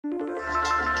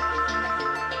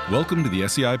Welcome to the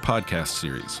SEI Podcast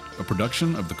Series, a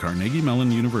production of the Carnegie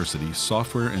Mellon University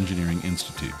Software Engineering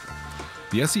Institute.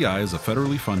 The SEI is a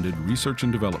federally funded research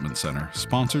and development center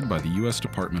sponsored by the U.S.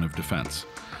 Department of Defense.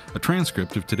 A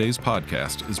transcript of today's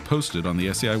podcast is posted on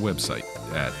the SEI website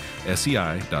at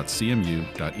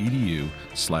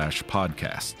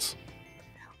sei.cmu.edu/podcasts.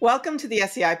 Welcome to the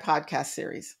SEI Podcast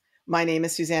Series. My name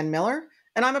is Suzanne Miller,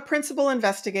 and I'm a principal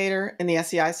investigator in the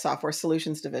SEI Software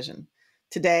Solutions Division.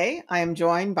 Today, I am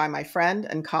joined by my friend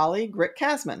and colleague, Rick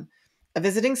Kazman, a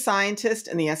visiting scientist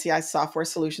in the SEI Software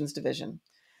Solutions Division.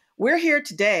 We're here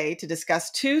today to discuss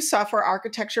two software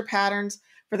architecture patterns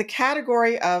for the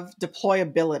category of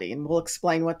deployability, and we'll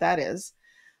explain what that is.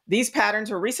 These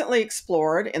patterns were recently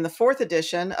explored in the fourth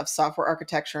edition of Software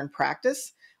Architecture in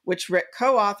Practice, which Rick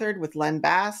co-authored with Len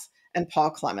Bass and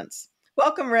Paul Clements.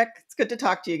 Welcome, Rick. It's good to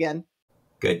talk to you again.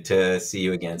 Good to see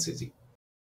you again, Susie.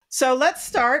 So let's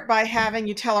start by having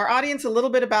you tell our audience a little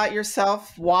bit about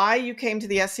yourself, why you came to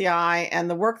the SEI and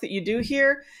the work that you do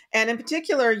here. And in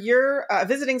particular, you're a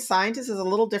visiting scientist is a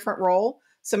little different role.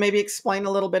 So maybe explain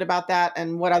a little bit about that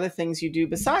and what other things you do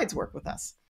besides work with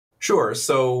us. Sure.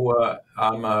 So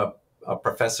I'm a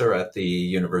professor at the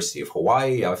University of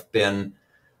Hawaii. I've been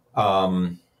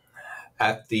with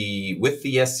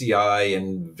the SEI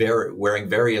and wearing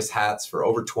various hats for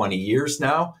over 20 years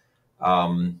now.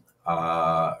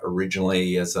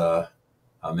 Originally as a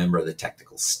member of the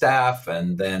technical staff,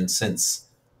 and then since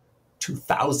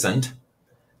 2000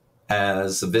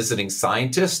 as a visiting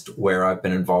scientist, where I've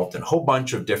been involved in a whole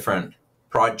bunch of different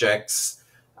projects,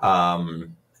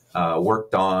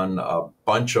 worked on a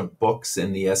bunch of books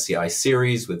in the SEI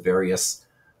series with various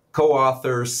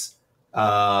co-authors,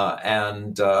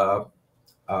 and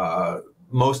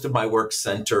most of my work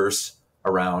centers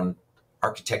around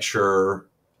architecture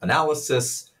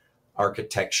analysis,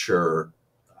 architecture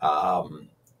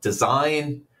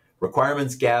design,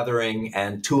 requirements gathering,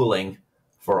 and tooling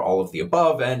for all of the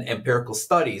above, and empirical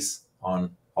studies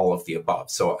on all of the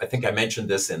above. So I think I mentioned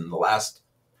this in the last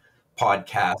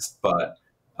podcast, but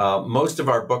most of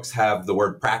our books have the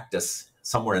word practice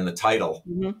somewhere in the title.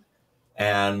 Mm-hmm.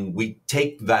 And we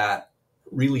take that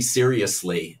really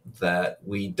seriously, that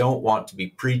we don't want to be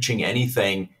preaching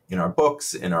anything in our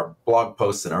books, in our blog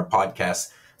posts, in our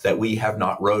podcasts, that we have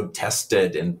not road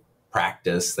tested in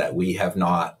practice, that we have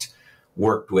not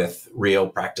worked with real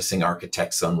practicing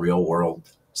architects on real world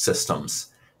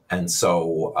systems. And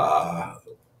so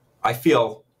I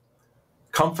feel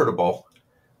comfortable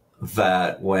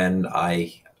that when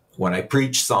I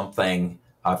preach something,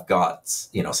 I've got,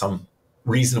 some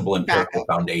reasonable empirical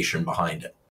foundation behind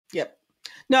it. Yep.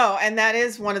 No, and that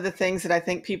is one of the things that I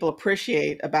think people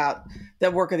appreciate about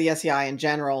the work of the SEI in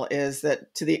general, is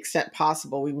that to the extent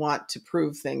possible, we want to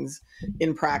prove things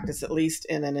in practice, at least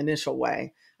in an initial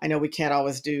way. I know we can't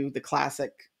always do the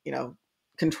classic,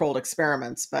 controlled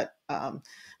experiments, but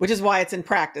which is why it's in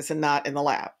practice and not in the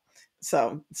lab.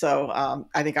 So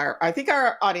I think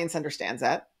our audience understands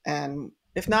that. And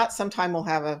if not, sometime we'll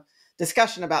have a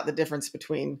discussion about the difference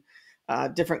between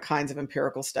different kinds of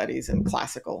empirical studies and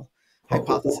classical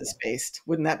hypothesis-based.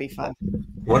 Wouldn't that be fun?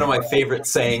 One of my favorite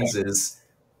sayings is,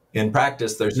 in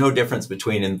practice, there's no difference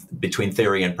between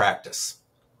theory and practice.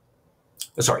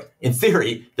 Sorry, in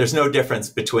theory, there's no difference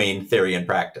between theory and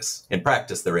practice. In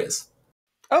practice, there is.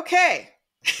 Okay.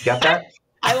 Got that?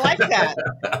 I like that.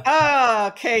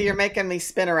 Okay, you're making me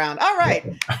spin around. All right,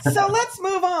 so let's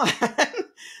move on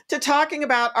to talking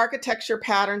about architecture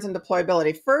patterns and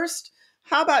deployability. First,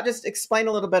 how about just explain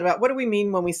a little bit about what do we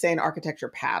mean when we say an architecture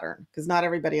pattern? Because not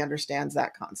everybody understands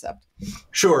that concept.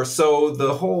 Sure. So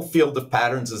the whole field of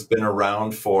patterns has been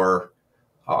around for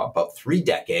about 3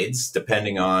 decades,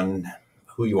 depending on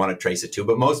who you want to trace it to.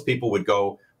 But most people would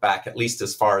go back at least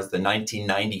as far as the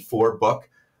 1994 book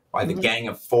by the Gang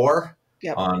of Four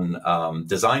on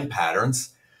design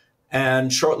patterns.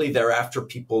 And shortly thereafter,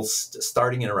 people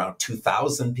starting in around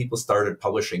 2000, people started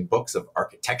publishing books of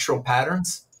architectural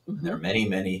patterns. There are many,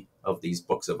 many of these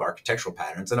books of architectural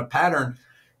patterns. And a pattern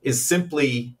is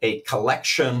simply a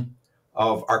collection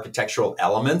of architectural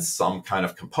elements, some kind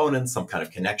of components, some kind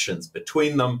of connections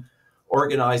between them,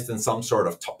 organized in some sort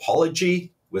of topology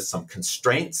with some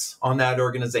constraints on that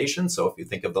organization. So if you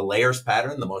think of the layers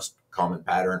pattern, the most common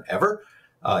pattern ever,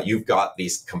 you've got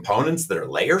these components that are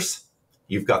layers.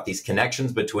 You've got these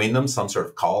connections between them, some sort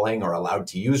of calling or allowed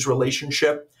to use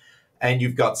relationship. And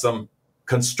you've got some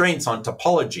constraints on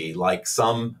topology, like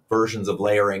some versions of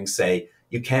layering say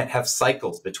you can't have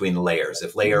cycles between the layers.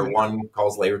 If layer 1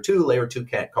 calls layer 2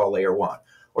 can't call layer 1.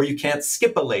 Or you can't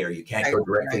skip a layer. You can't go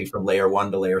directly from layer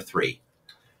 1 to layer 3.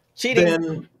 Cheating.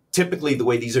 Then typically the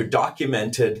way these are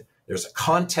documented there's a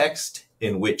context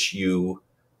in which you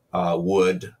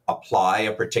would apply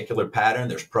a particular pattern.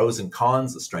 There's pros and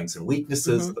cons, the strengths and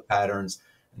weaknesses of the patterns,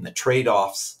 and the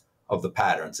trade-offs of the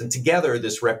patterns. And together,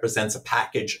 this represents a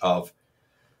package of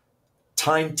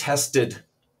time-tested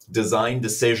design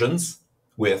decisions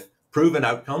with proven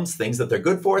outcomes, things that they're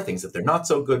good for, things that they're not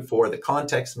so good for, the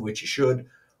context in which you should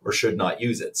or should not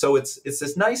use it. So it's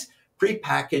this nice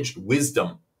prepackaged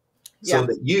wisdom so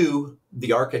that you,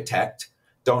 the architect,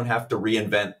 don't have to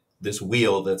reinvent this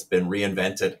wheel that's been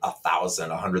reinvented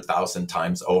 1,000, 100,000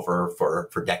 times over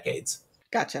for decades.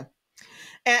 Gotcha.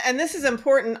 And this is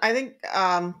important. I think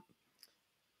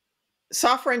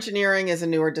software engineering is a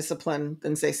newer discipline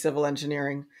than, say, civil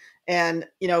engineering. And,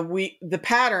 the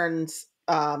patterns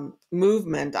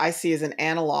movement I see as an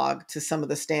analog to some of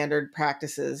the standard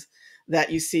practices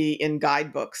that you see in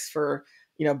guidebooks for,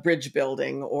 bridge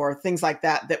building or things like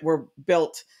that were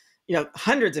built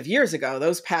hundreds of years ago.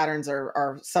 Those patterns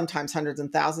are sometimes hundreds and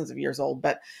thousands of years old,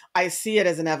 but I see it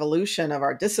as an evolution of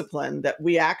our discipline that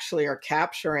we actually are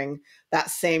capturing that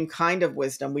same kind of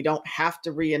wisdom. We don't have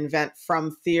to reinvent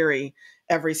from theory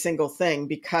every single thing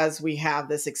because we have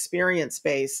this experience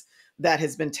base that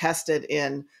has been tested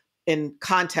in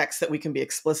context that we can be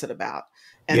explicit about.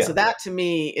 And so that to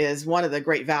me is one of the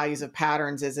great values of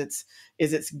patterns is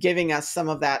it's giving us some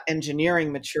of that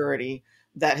engineering maturity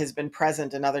that has been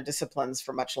present in other disciplines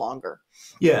for much longer.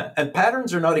 Yeah, and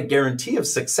patterns are not a guarantee of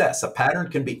success. A pattern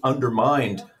can be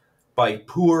undermined by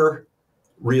poor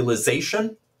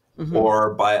realization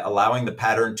or by allowing the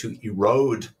pattern to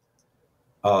erode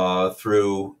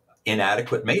through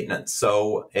inadequate maintenance.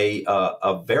 So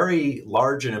a very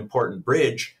large and important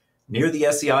bridge near the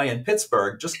SEI in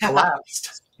Pittsburgh just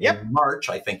collapsed in March,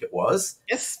 I think it was.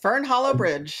 Yes, Fern Hollow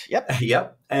Bridge.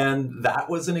 Yep. And that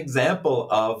was an example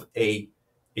of a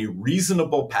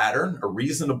reasonable pattern, a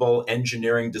reasonable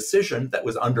engineering decision that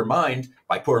was undermined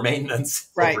by poor maintenance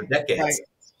over decades.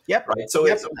 Right. So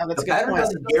the pattern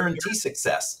doesn't guarantee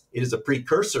success. It is a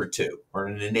precursor to or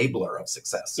an enabler of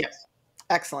success. Yes.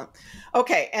 Excellent.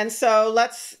 Okay. And so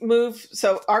let's move.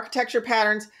 So architecture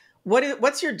patterns.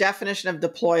 What's your definition of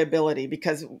deployability?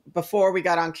 Because before we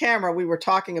got on camera, we were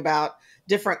talking about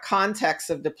different contexts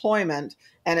of deployment,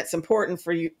 and it's important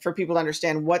for people to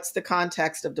understand what's the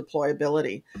context of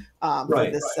deployability for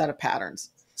this set of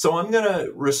patterns. So I'm going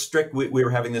to restrict, we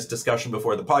were having this discussion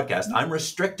before the podcast. I'm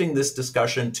restricting this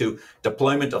discussion to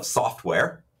deployment of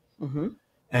software.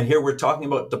 And here we're talking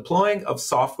about deploying of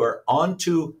software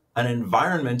onto an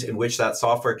environment in which that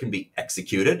software can be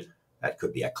executed. That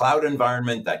could be a cloud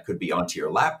environment, that could be onto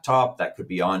your laptop, that could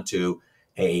be onto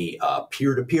a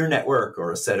peer-to-peer network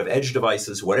or a set of edge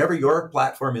devices, whatever your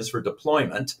platform is for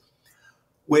deployment,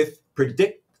 with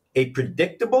a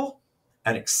predictable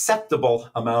and acceptable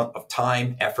amount of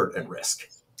time, effort, and risk.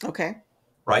 Okay.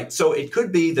 Right? So it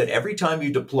could be that every time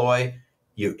you deploy,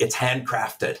 it's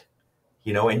handcrafted,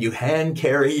 and you hand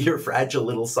carry your fragile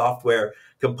little software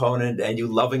component and you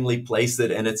lovingly place it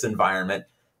in its environment.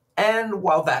 And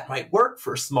while that might work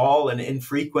for small and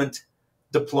infrequent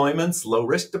deployments,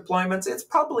 low-risk deployments, it's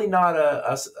probably not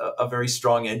a very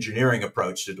strong engineering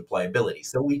approach to deployability.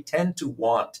 So we tend to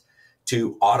want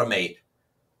to automate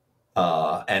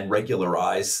and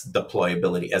regularize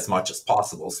deployability as much as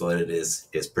possible so that it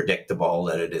is predictable,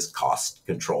 that it is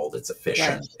cost-controlled, it's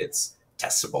efficient, it's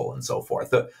testable, and so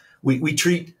forth. We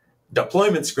treat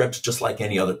deployment scripts just like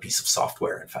any other piece of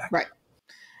software, in fact. Right.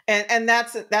 And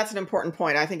that's an important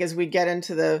point. I think as we get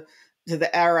into the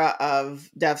era of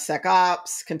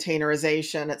DevSecOps,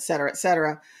 containerization, et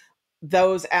cetera,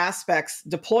 those aspects,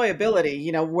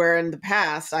 deployability, where in the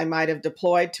past I might have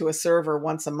deployed to a server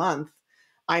once a month,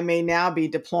 I may now be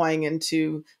deploying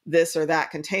into this or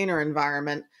that container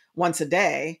environment once a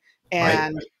day.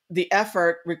 And the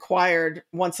effort required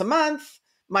once a month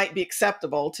might be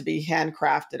acceptable to be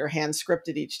handcrafted or hand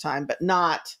scripted each time, but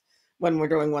not when we're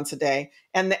doing once a day.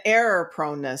 And the error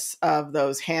proneness of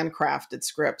those handcrafted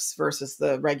scripts versus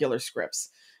the regular scripts,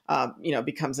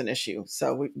 becomes an issue.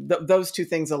 So those two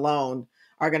things alone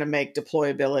are going to make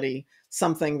deployability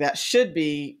something that should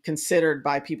be considered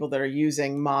by people that are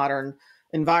using modern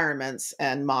environments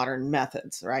and modern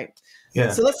methods, right? Yeah.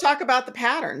 So let's talk about the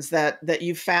patterns that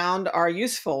you found are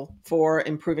useful for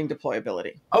improving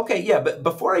deployability. Okay, yeah, but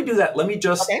before I do that, let me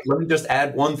just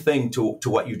add one thing to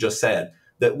what you just said.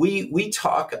 That we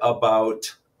talk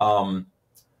about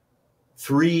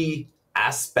three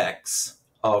aspects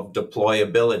of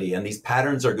deployability, and these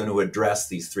patterns are going to address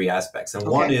these three aspects. And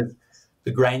one is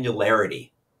the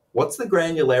granularity. What's the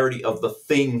granularity of the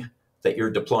thing that you're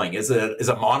deploying? Is it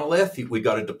a monolith? We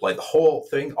got to deploy the whole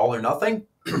thing, all or nothing?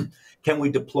 Can we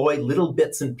deploy little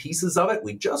bits and pieces of it?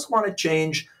 We just want to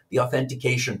change the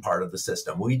authentication part of the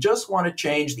system. We just want to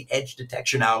change the edge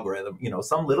detection algorithm,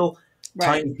 some little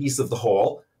tiny piece of the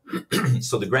whole.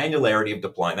 So the granularity of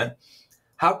deployment,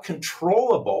 how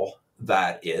controllable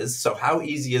that is. So how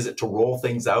easy is it to roll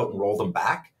things out and roll them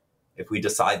back? If we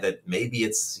decide that maybe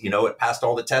it's, it passed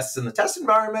all the tests in the test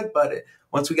environment, but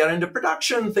once we got into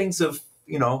production, things have,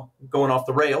 going off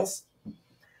the rails.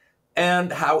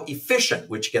 And how efficient,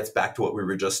 which gets back to what we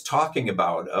were just talking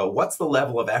about. What's the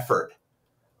level of effort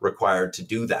required to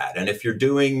do that? And if you're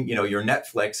doing, your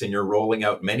Netflix and you're rolling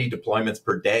out many deployments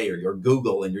per day, or your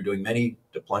Google and you're doing many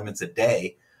deployments a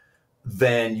day,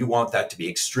 then you want that to be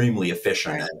extremely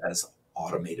efficient and as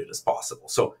automated as possible.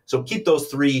 So keep those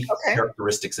three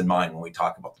characteristics in mind when we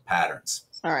talk about the patterns.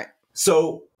 All right.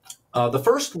 So the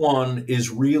first one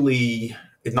is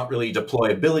it's not really a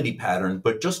deployability pattern,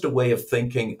 but just a way of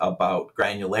thinking about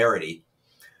granularity,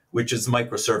 which is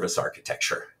microservice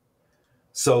architecture.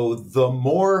 So the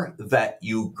more that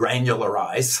you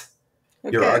granularize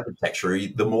your architecture,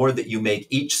 the more that you make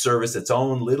each service its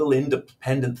own little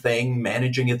independent thing,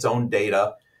 managing its own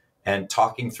data and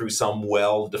talking through some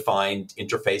well-defined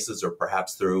interfaces or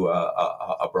perhaps through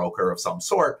a broker of some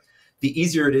sort, the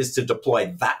easier it is to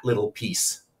deploy that little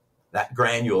piece, that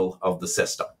granule of the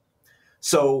system.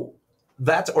 So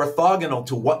that's orthogonal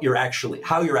to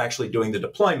how you're actually doing the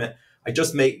deployment. I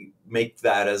just make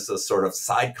that as a sort of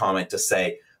side comment to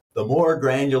say, the more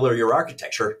granular your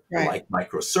architecture, like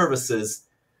microservices,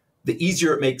 the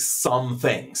easier it makes some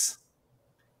things.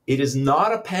 It is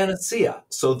not a panacea.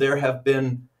 So there have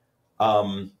been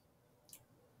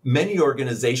many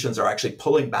organizations are actually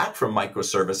pulling back from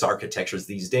microservice architectures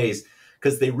these days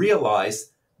because they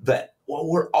realize that,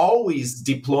 we're always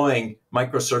deploying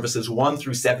microservices 1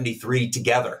 through 73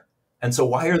 together. And so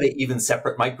why are they even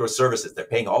separate microservices? They're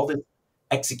paying all this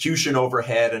execution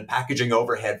overhead and packaging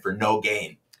overhead for no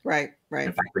gain. Right.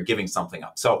 In fact, we're giving something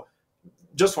up. So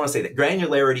just want to say that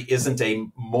granularity isn't a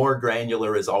more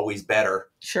granular is always better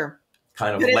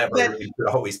kind of lever you could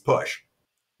always push.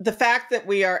 The fact that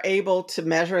we are able to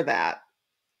measure that,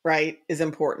 is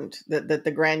important, that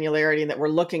the granularity and that we're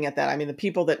looking at that. I mean, the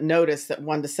people that notice that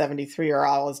 1 to 73 are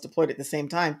always deployed at the same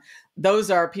time, those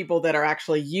are people that are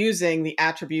actually using the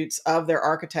attributes of their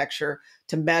architecture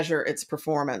to measure its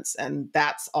performance. And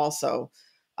that's also,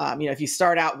 if you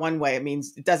start out one way,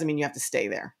 it doesn't mean you have to stay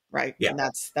there, right? Yeah. And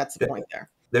that's the point there.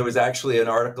 There was actually an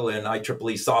article in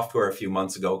IEEE Software a few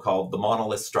months ago called "The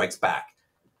Monolith Strikes Back,"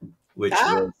 which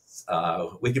was,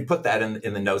 we could put that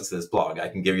in the notes of this blog. I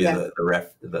can give you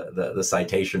the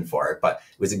citation for it, but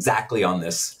it was exactly on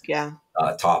this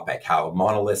topic, how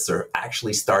monoliths are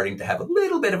actually starting to have a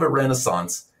little bit of a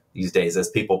renaissance these days as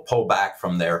people pull back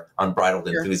from their unbridled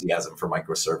enthusiasm for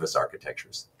microservice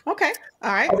architectures. Okay.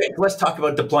 All right. Okay, let's talk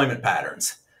about deployment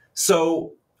patterns.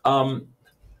 So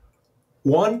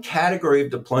one category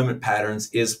of deployment patterns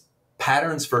is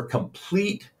patterns for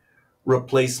complete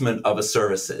replacement of a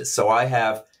services. So I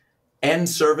have N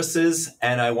services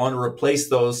and I want to replace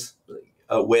those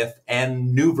with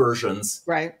N new versions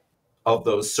of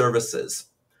those services.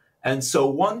 And so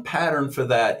one pattern for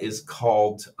that is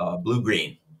called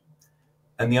blue-green.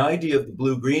 And the idea of the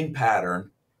blue-green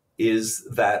pattern is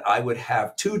that I would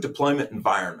have two deployment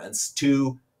environments,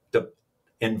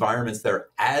 environments that are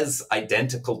as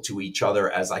identical to each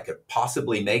other as I could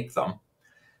possibly make them.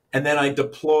 And then I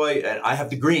deploy, and I have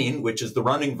the green, which is the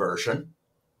running version,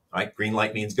 right? Green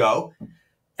light means go.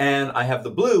 And I have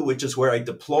the blue, which is where I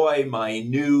deploy my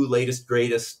new, latest,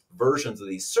 greatest versions of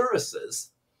these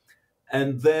services.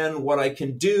 And then what I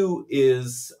can do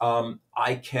is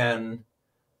I can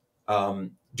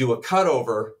do a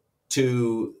cutover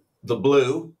to the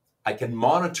blue. I can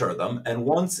monitor them. And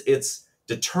once it's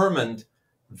determined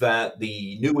that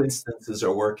the new instances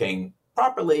are working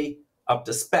properly up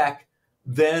to spec,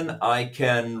 then I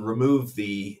can remove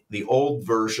the old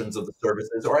versions of the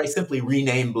services, or I simply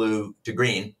rename blue to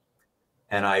green,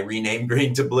 and I rename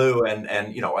green to blue, and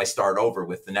I start over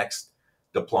with the next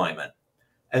deployment.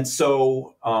 And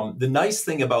so the nice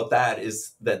thing about that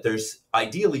is that there's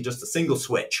ideally just a single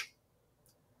switch,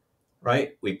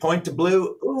 right? We point to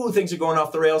blue, ooh, things are going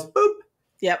off the rails, boop,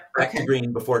 back to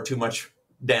green before too much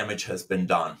damage has been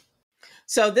done.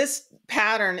 So this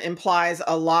pattern implies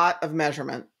a lot of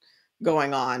measurement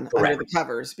going on under the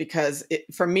covers, because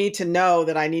for me to know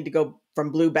that I need to go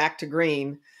from blue back to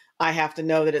green, I have to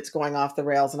know that it's going off the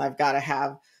rails, and I've got to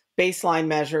have baseline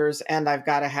measures, and I've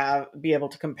got to be able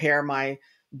to compare my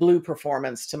blue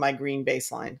performance to my green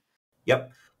baseline.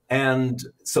 Yep. And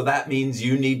so that means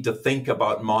you need to think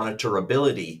about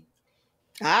monitorability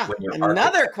Ah, when you're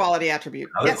another quality attribute.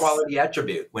 another Yes. quality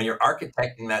attribute when you're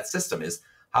architecting that system is,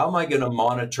 how am I going to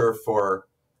monitor for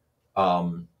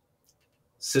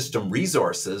system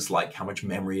resources, like how much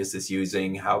memory is this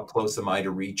using, how close am I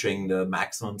to reaching the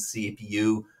maximum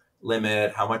CPU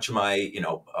limit, how much am I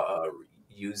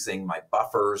using my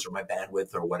buffers or my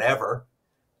bandwidth or whatever,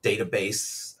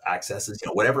 database accesses,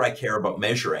 whatever I care about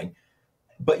measuring.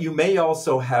 But you may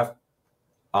also have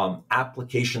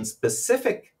application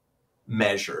specific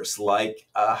measures, like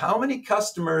how many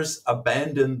customers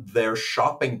abandoned their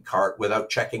shopping cart without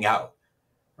checking out,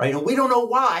 right? And we don't know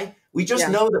why. We just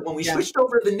know that when we switched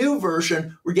over to the new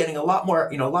version, we're getting a lot more,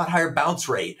 a lot higher bounce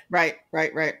rate. Right.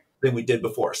 Than we did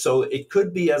before. So it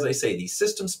could be, as I say, these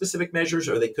system specific measures,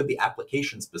 or they could be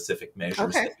application specific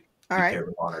measures. Okay. All right. Care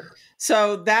to monitor.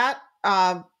 So that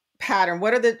pattern,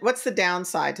 what's the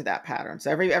downside to that pattern?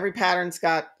 So every pattern's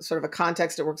got sort of a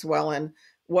context it works well in.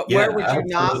 Where would you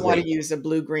not want to use a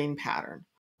blue-green pattern?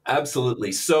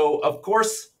 Absolutely. So of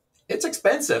course, it's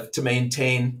expensive to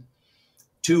maintain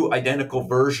two identical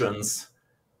versions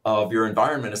of your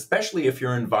environment, especially if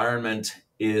your environment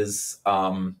is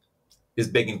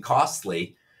big and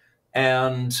costly.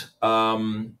 And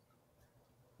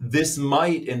this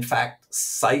might, in fact,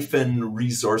 siphon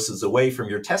resources away from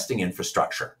your testing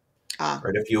infrastructure.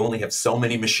 Right? If you only have so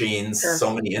many machines,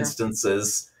 so many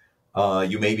instances,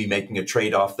 you may be making a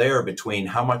trade-off there between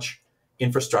how much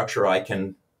infrastructure I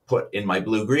can put in my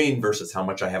blue-green versus how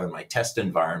much I have in my test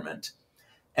environment.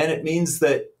 And it means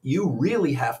that you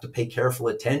really have to pay careful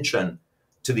attention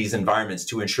to these environments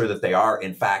to ensure that they are,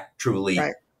 in fact, truly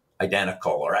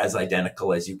identical, or as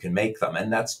identical as you can make them.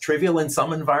 And that's trivial in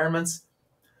some environments,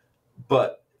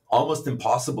 but almost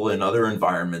impossible in other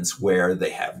environments where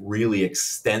they have really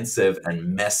extensive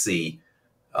and messy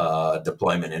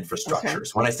deployment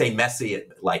infrastructures. When I say messy,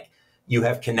 like you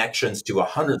have connections to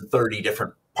 130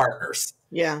 different partners.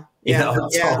 So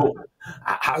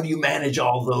how do you manage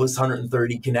all those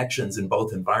 130 connections in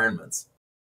both environments?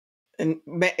 And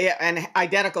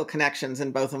identical connections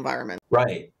in both environments.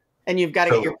 Right. And you've got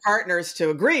to get your partners to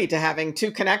agree to having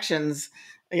two connections,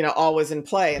 always in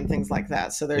play and things like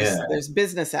that. So there's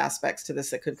business aspects to this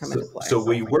that could come into play. So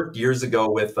we worked years ago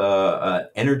with an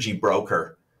energy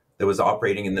broker that was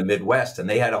operating in the Midwest, and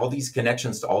they had all these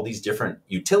connections to all these different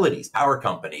utilities, power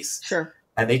companies. Sure.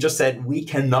 And they just said, we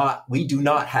do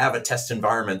not have a test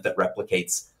environment that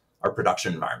replicates our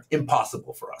production environment.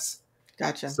 Impossible for us.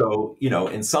 Gotcha. So,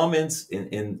 in some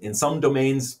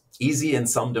domains, easy. In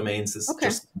some domains, this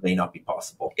just may not be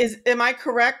possible. Am I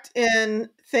correct in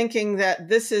thinking that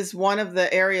this is one of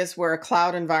the areas where a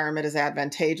cloud environment is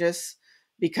advantageous,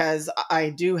 because I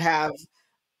do have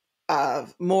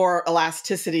more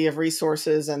elasticity of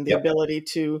resources and the ability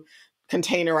to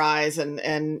containerize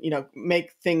and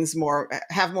make things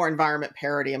have more environment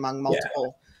parity among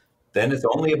multiple. Then it's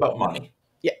only about money.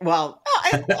 Yeah, well,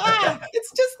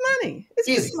 it's just money. It's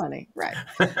easy. Just money, right?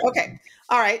 Okay,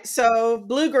 all right. So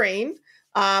blue-green.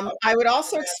 I would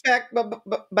also expect,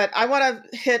 but I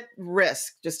want to hit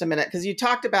risk just a minute, because you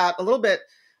talked about a little bit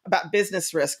about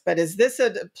business risk. But is this a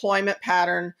deployment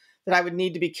pattern that I would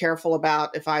need to be careful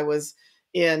about if I was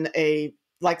in say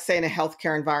in a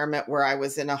healthcare environment where I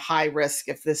was in a high risk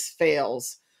if this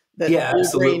fails? That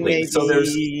absolutely. May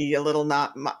be a little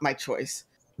not my choice.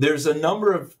 There's a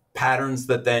number of patterns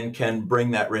that then can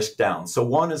bring that risk down. So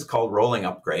one is called rolling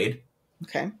upgrade.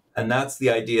 Okay. And that's the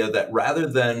idea that rather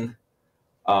than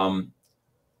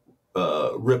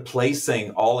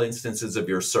replacing all instances of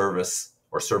your service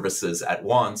or services at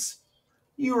once,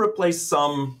 you replace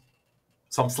some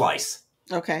slice.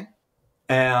 Okay.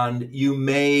 And you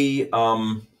may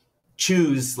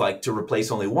choose to replace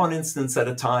only one instance at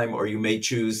a time, or you may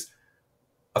choose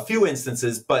a few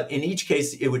instances, but in each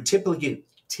case, it would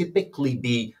typically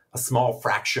be a small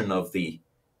fraction of the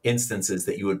instances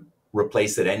that you would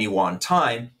replace at any one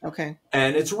time. Okay.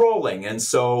 And it's rolling. And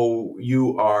so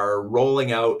you are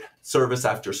rolling out service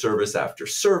after service after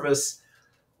service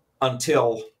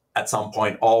until at some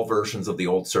point all versions of the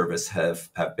old service have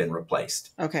been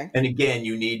replaced. Okay. And again,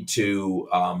 you need to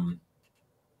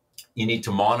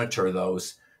monitor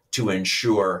those to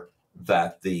ensure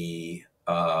that the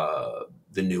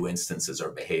new instances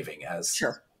are behaving as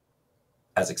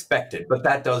expected, but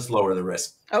that does lower the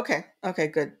risk. Okay,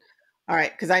 good. All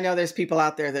right, because I know there's people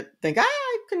out there that think,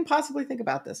 I couldn't possibly think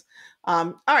about this.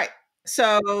 All right,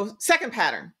 so second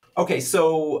pattern. Okay,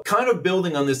 so kind of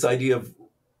building on this idea of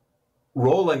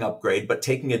rolling upgrade, but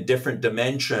taking a different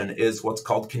dimension, is what's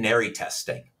called canary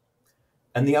testing.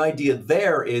 And the idea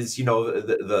there is,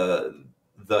 the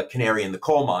canary in the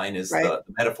coal mine is the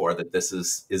metaphor that this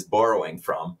is borrowing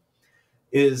from,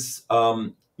 is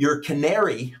your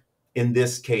canary in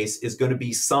this case is going to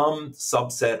be some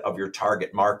subset of your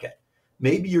target market.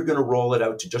 Maybe you're going to roll it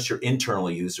out to just your internal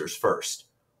users first,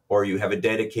 or you have a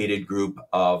dedicated group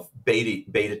of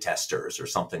beta testers or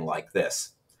something like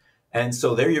this. And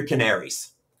so they're your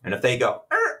canaries. And if they go,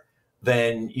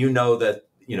 then you know that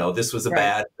this was a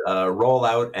bad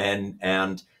rollout,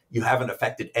 and you haven't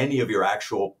affected any of your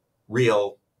actual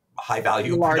real high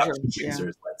value production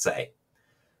users, let's say.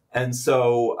 And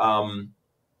so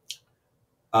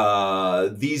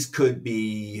these could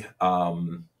be,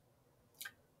 as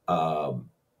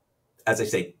I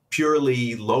say,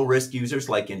 purely low risk users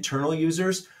like internal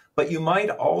users, but you might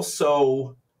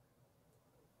also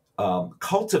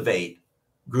cultivate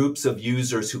groups of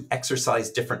users who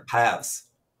exercise different paths,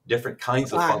 different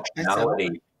kinds of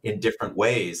functionality in different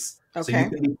ways. So you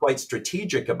can be quite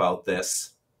strategic about this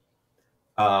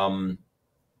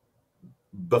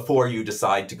before you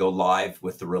decide to go live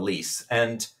with the release.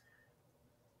 And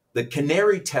the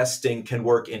canary testing can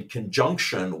work in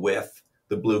conjunction with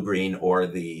the blue-green or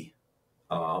the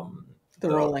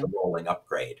rolling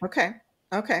upgrade. Okay.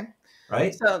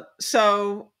 Right?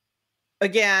 So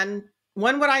again,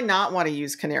 when would I not want to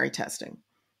use canary testing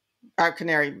or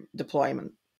canary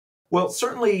deployment? Well,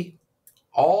 certainly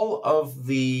all of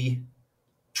the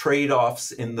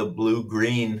trade-offs in the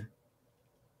blue-green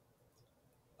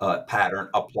pattern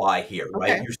apply here,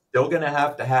 right? You're still going to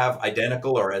have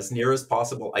identical, or as near as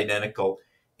possible identical,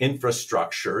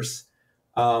 infrastructures.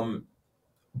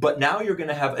 But now you're going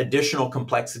to have additional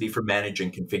complexity for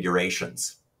managing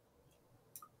configurations,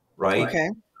 right? Okay.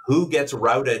 Who gets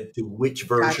routed to which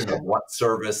version of what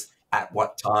service at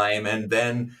what time, and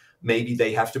then maybe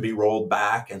they have to be rolled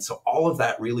back. And so all of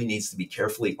that really needs to be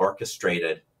carefully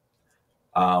orchestrated.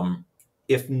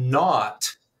 If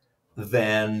not,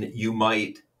 then you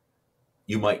might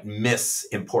miss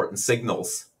important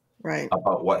signals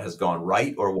about what has gone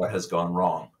right or what has gone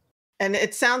wrong. And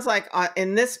it sounds like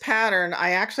in this pattern,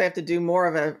 I actually have to do more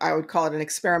of I would call it an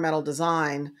experimental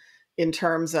design in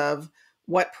terms of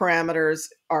what parameters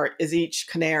is each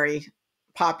canary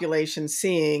population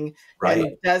seeing? Right.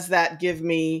 And does that give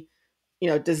me,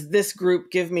 does this group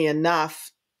give me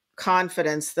enough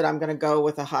confidence that I'm going to go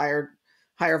with a higher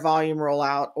volume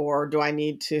rollout, or do I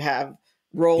need to have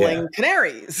rolling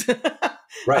canaries?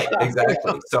 Right,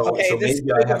 exactly. So this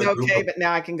maybe I have a group but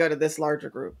now I can go to this larger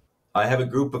group. I have a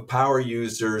group of power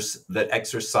users that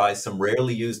exercise some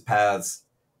rarely used paths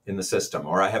in the system,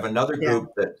 or I have another group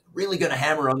that's really going to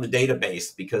hammer on the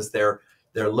database because they're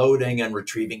loading and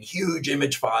retrieving huge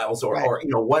image files, or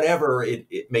whatever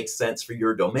it makes sense for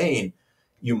your domain.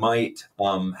 You might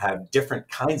have different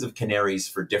kinds of canaries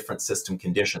for different system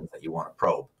conditions that you want to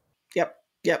probe. Yep.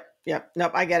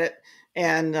 Nope, I get it.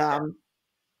 And I'm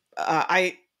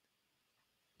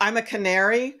a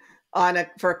canary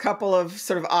for a couple of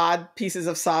sort of odd pieces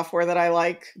of software that I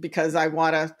like because I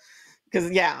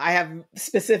have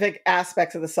specific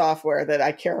aspects of the software that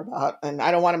I care about, and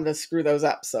I don't want them to screw those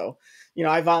up. So,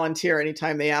 I volunteer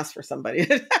anytime they ask for somebody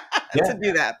to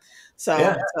do that.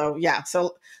 And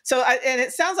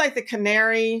it sounds like the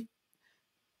canary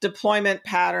deployment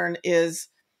pattern is,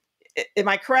 am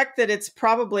I correct that it's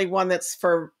probably one that's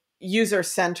for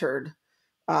user-centered,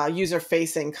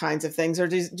 user-facing kinds of things, or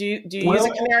do you use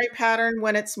a canary pattern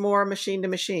when it's more machine to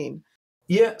machine?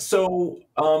 Yeah. So,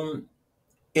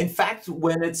 in fact,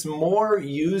 when it's more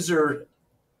user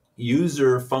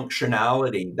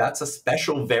functionality, that's a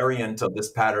special variant of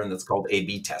this pattern that's called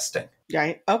A/B testing.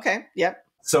 Right. Okay. Yep.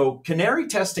 So canary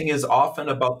testing is often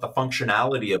about the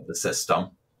functionality of the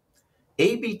system.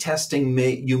 A/B testing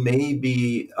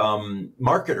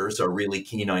marketers are really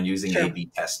keen on using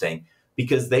A/B testing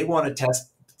because they want to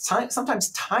test sometimes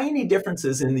tiny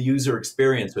differences in the user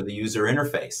experience or the user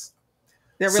interface.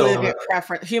 They're really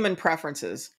about human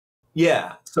preferences.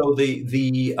 Yeah. So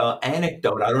the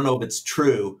anecdote, I don't know if it's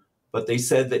true, but they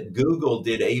said that Google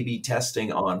did A/B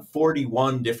testing on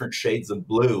 41 different shades of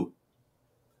blue.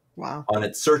 Wow. On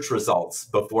its search results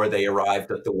before they arrived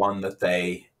at the one that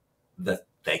they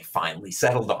finally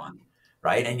settled on,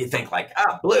 right? And you think like,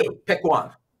 blue, pick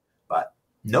one, but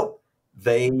nope.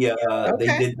 They did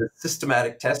the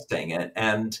systematic testing,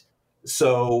 and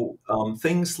so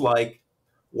things like,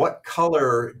 what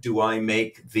color do I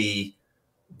make the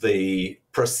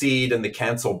proceed and the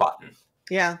cancel button?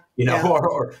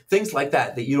 Or things like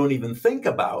that you don't even think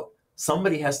about.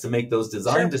 Somebody has to make those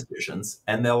design decisions,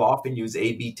 and they'll often use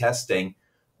A/B testing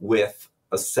with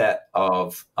a set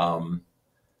of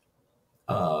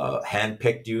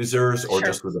hand-picked users, or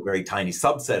just with a very tiny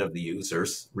subset of the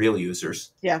users, real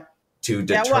users. Yeah. To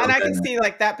determine. And I can see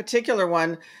like that particular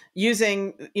one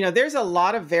using, there's a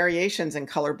lot of variations in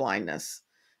color blindness.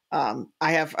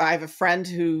 I have a friend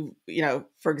who,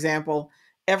 for example,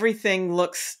 everything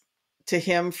looks to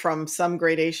him from some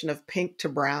gradation of pink to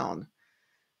brown.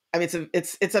 I mean,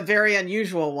 it's a very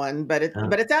unusual one, but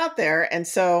it's out there. And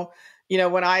so,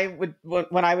 when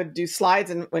I would do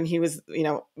slides, and when he was,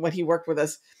 when he worked with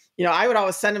us, I would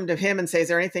always send them to him and say, is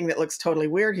there anything that looks totally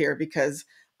weird here? Because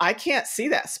I can't see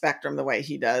that spectrum the way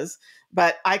he does,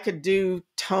 but I could do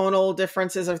tonal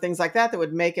differences or things like that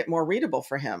would make it more readable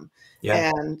for him.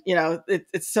 Yeah. And,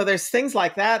 so there's things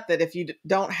like that if you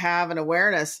don't have an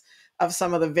awareness of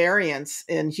some of the variance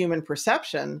in human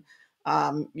perception,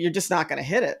 you're just not going to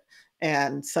hit it.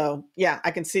 And so, yeah, I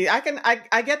can see, I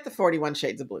get the 41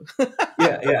 shades of blue.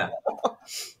 Yeah.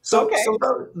 So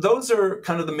those are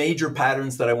kind of the major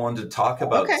patterns that I wanted to talk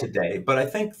about today. But I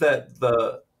think that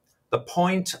the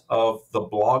point of the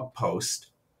blog post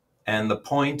and the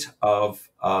point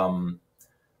of the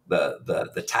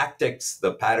tactics,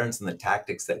 the patterns and the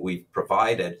tactics that we've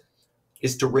provided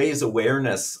is to raise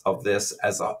awareness of this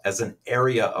as an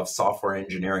area of software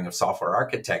engineering, of software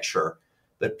architecture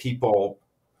that people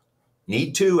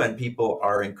need to, and people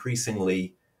are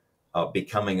increasingly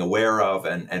becoming aware of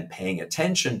and paying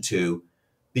attention to,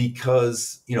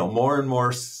 because more and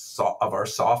more of our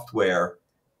software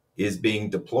is being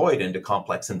deployed into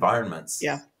complex environments.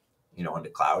 Yeah. Into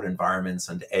cloud environments,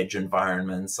 into edge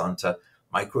environments, onto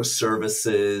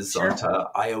microservices, Sure. onto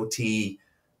IoT.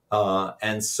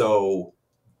 And so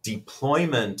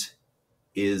deployment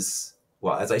is,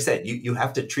 well, as I said, you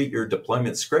have to treat your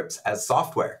deployment scripts as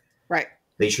software. Right.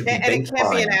 They should be and it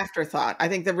can't be an afterthought. I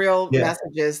think the real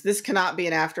message is this cannot be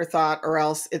an afterthought, or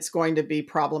else it's going to be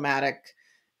problematic.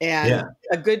 And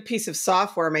a good piece of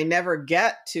software may never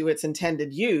get to its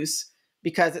intended use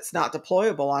because it's not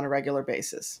deployable on a regular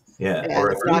basis. Yeah. And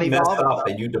or if you mess up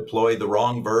and you deploy the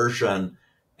wrong version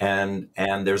and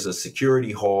there's a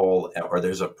security hole, or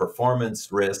there's a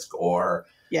performance risk, or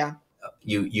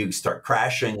you start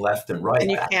crashing left and right.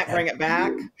 And you can't bring it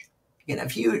back.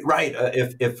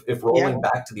 If rolling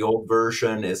back to the old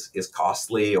version is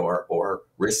costly or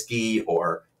risky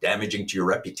or damaging to your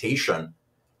reputation,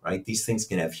 right? These things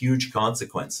can have huge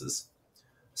consequences.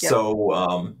 Yep.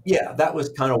 So that was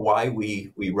kind of why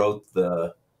we wrote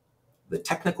the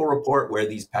technical report where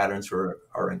these patterns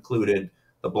are included,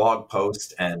 the blog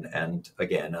post, and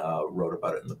again wrote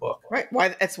about it in the book. Right.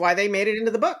 That's why they made it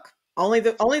into the book. Only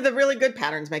the really good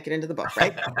patterns make it into the book,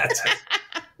 right? That's it.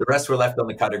 The rest were left on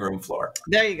the cutting room floor.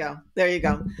 There you go.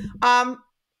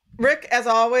 Rick, as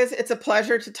always, it's a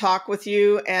pleasure to talk with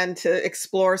you and to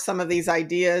explore some of these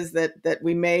ideas that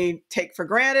we may take for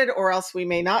granted, or else we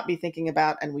may not be thinking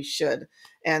about, and we should.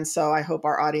 And so I hope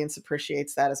our audience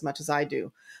appreciates that as much as I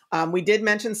do. We did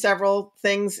mention several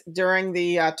things during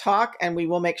the talk, and we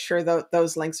will make sure that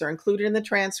those links are included in the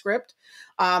transcript.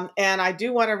 And I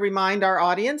do want to remind our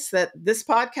audience that this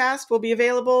podcast will be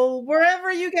available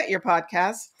wherever you get your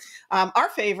podcasts. Our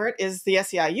favorite is the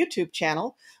SEI YouTube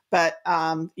channel, but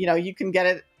you can get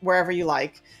it wherever you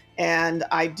like. And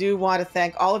I do want to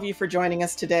thank all of you for joining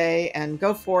us today, and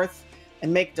go forth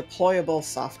and make deployable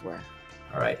software.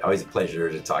 All right. Always a pleasure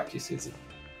to talk to you, Susie.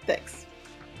 Thanks.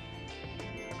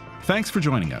 Thanks for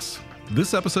joining us.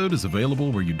 This episode is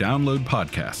available where you download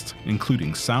podcasts,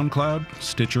 including SoundCloud,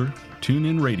 Stitcher,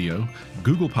 TuneIn Radio,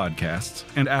 Google Podcasts,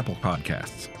 and Apple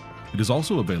Podcasts. It is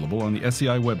also available on the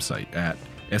SEI website at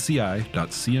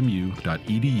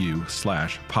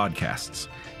sei.cmu.edu/podcasts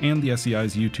and the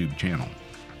SEI's YouTube channel.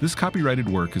 This copyrighted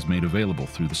work is made available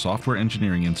through the Software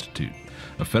Engineering Institute,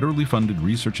 a federally funded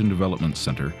research and development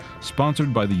center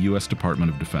sponsored by the U.S.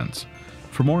 Department of Defense.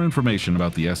 For more information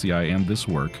about the SEI and this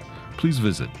work, please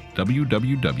visit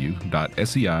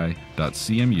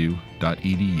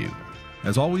www.sei.cmu.edu.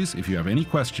 As always, if you have any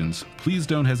questions, please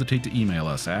don't hesitate to email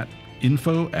us at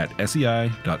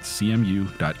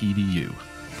info@sei.cmu.edu.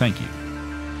 Thank you.